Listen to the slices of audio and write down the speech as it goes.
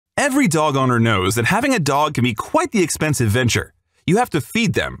Every dog owner knows that having a dog can be quite the expensive venture. You have to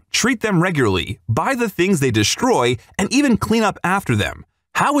feed them, treat them regularly, buy the things they destroy, and even clean up after them.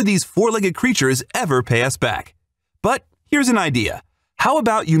 How would these four-legged creatures ever pay us back? But here's an idea. How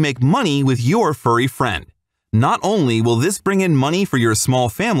about you make money with your furry friend? Not only will this bring in money for your small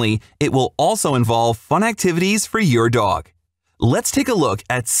family, it will also involve fun activities for your dog. Let's take a look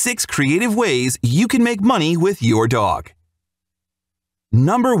at 6 creative ways you can make money with your dog.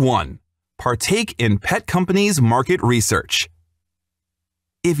 Number 1. Partake in pet companies' market research.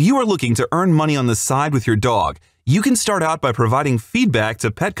 If you are looking to earn money on the side with your dog, you can start out by providing feedback to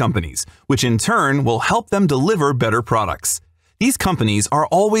pet companies, which in turn will help them deliver better products. These companies are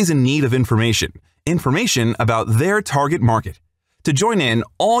always in need of information about their target market. To join in,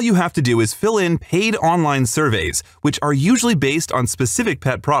 all you have to do is fill in paid online surveys, which are usually based on specific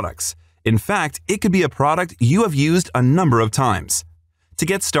pet products. In fact, it could be a product you have used a number of times. To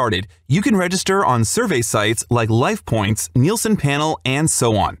get started, you can register on survey sites like LifePoints, Nielsen Panel, and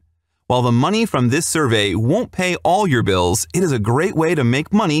so on. While the money from this survey won't pay all your bills, it is a great way to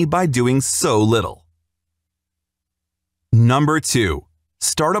make money by doing so little. Number 2.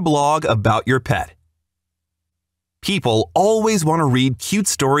 Start a blog about your pet. People always want to read cute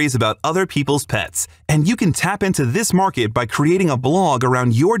stories about other people's pets, and you can tap into this market by creating a blog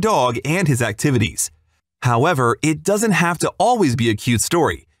around your dog and his activities. However, it doesn't have to always be a cute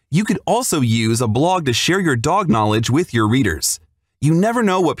story. You could also use a blog to share your dog knowledge with your readers. You never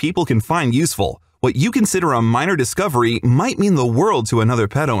know what people can find useful. What you consider a minor discovery might mean the world to another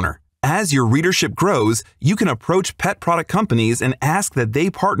pet owner. As your readership grows, you can approach pet product companies and ask that they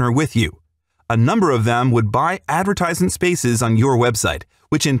partner with you. A number of them would buy advertisement spaces on your website,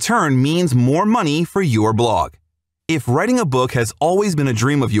 which in turn means more money for your blog. If writing a book has always been a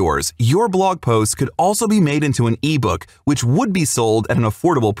dream of yours, your blog post could also be made into an ebook, which would be sold at an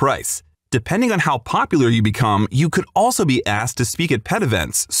affordable price. Depending on how popular you become, you could also be asked to speak at pet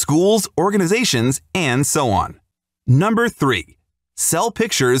events, schools, organizations, and so on. Number 3. Sell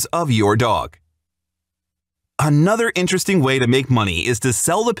pictures of your dog. Another interesting way to make money is to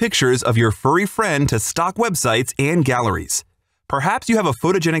sell the pictures of your furry friend to stock websites and galleries. Perhaps you have a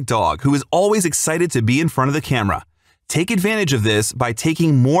photogenic dog who is always excited to be in front of the camera. Take advantage of this by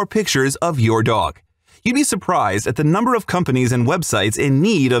taking more pictures of your dog. You'd be surprised at the number of companies and websites in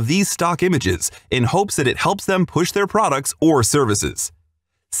need of these stock images in hopes that it helps them push their products or services.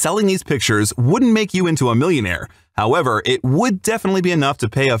 Selling these pictures wouldn't make you into a millionaire. However, it would definitely be enough to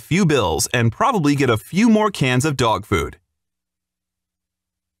pay a few bills and probably get a few more cans of dog food.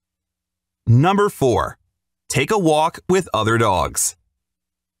 Number 4. Take a walk with other dogs.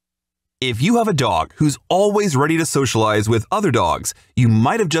 If you have a dog who's always ready to socialize with other dogs, you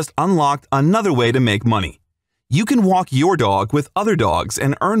might have just unlocked another way to make money. You can walk your dog with other dogs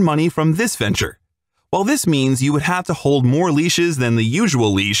and earn money from this venture. While this means you would have to hold more leashes than the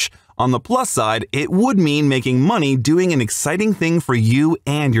usual leash, on the plus side, it would mean making money doing an exciting thing for you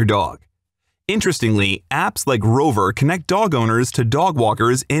and your dog. Interestingly, apps like Rover connect dog owners to dog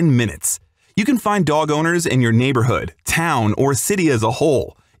walkers in minutes. You can find dog owners in your neighborhood, town, or city as a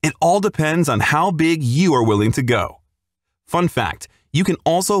whole. It all depends on how big you are willing to go. Fun fact, you can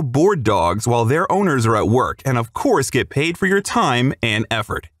also board dogs while their owners are at work and of course get paid for your time and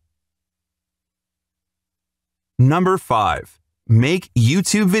effort. Number 5. Make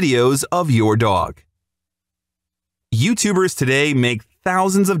YouTube videos of your dog. YouTubers today make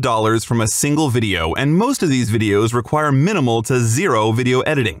thousands of dollars from a single video, and most of these videos require minimal to zero video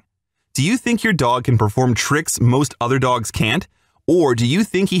editing. Do you think your dog can perform tricks most other dogs can't? Or do you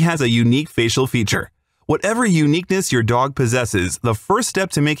think he has a unique facial feature? Whatever uniqueness your dog possesses, the first step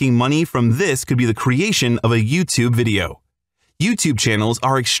to making money from this could be the creation of a YouTube video. YouTube channels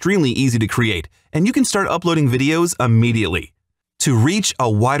are extremely easy to create, and you can start uploading videos immediately. To reach a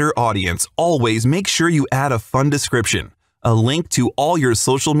wider audience, always make sure you add a fun description, a link to all your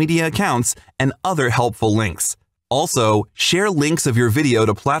social media accounts, and other helpful links. Also, share links of your video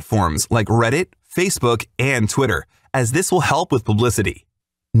to platforms like Reddit, Facebook, and Twitter, as this will help with publicity.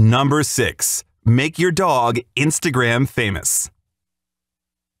 Number 6. Make your dog Instagram famous.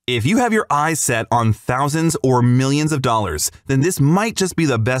 If you have your eyes set on thousands or millions of dollars, then this might just be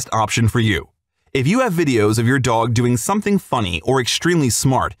the best option for you. If you have videos of your dog doing something funny or extremely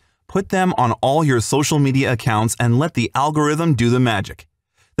smart, put them on all your social media accounts and let the algorithm do the magic.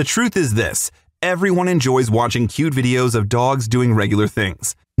 The truth is this, everyone enjoys watching cute videos of dogs doing regular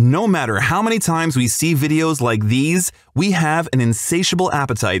things. No matter how many times we see videos like these, we have an insatiable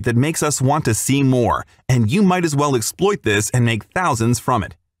appetite that makes us want to see more, and you might as well exploit this and make thousands from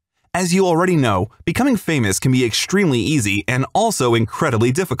it. As you already know, becoming famous can be extremely easy and also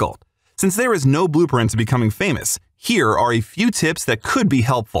incredibly difficult. Since there is no blueprint to becoming famous, here are a few tips that could be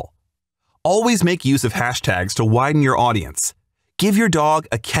helpful. Always make use of hashtags to widen your audience. Give your dog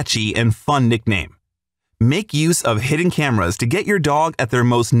a catchy and fun nickname. Make use of hidden cameras to get your dog at their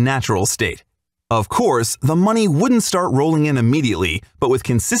most natural state. Of course, the money wouldn't start rolling in immediately, but with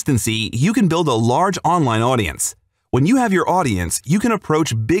consistency, you can build a large online audience. When you have your audience, you can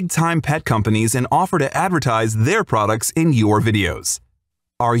approach big-time pet companies and offer to advertise their products in your videos.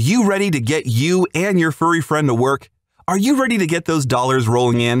 Are you ready to get you and your furry friend to work? Are you ready to get those dollars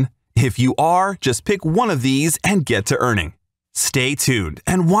rolling in? If you are, just pick one of these and get to earning. Stay tuned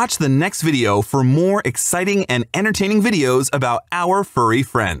and watch the next video for more exciting and entertaining videos about our furry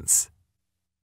friends.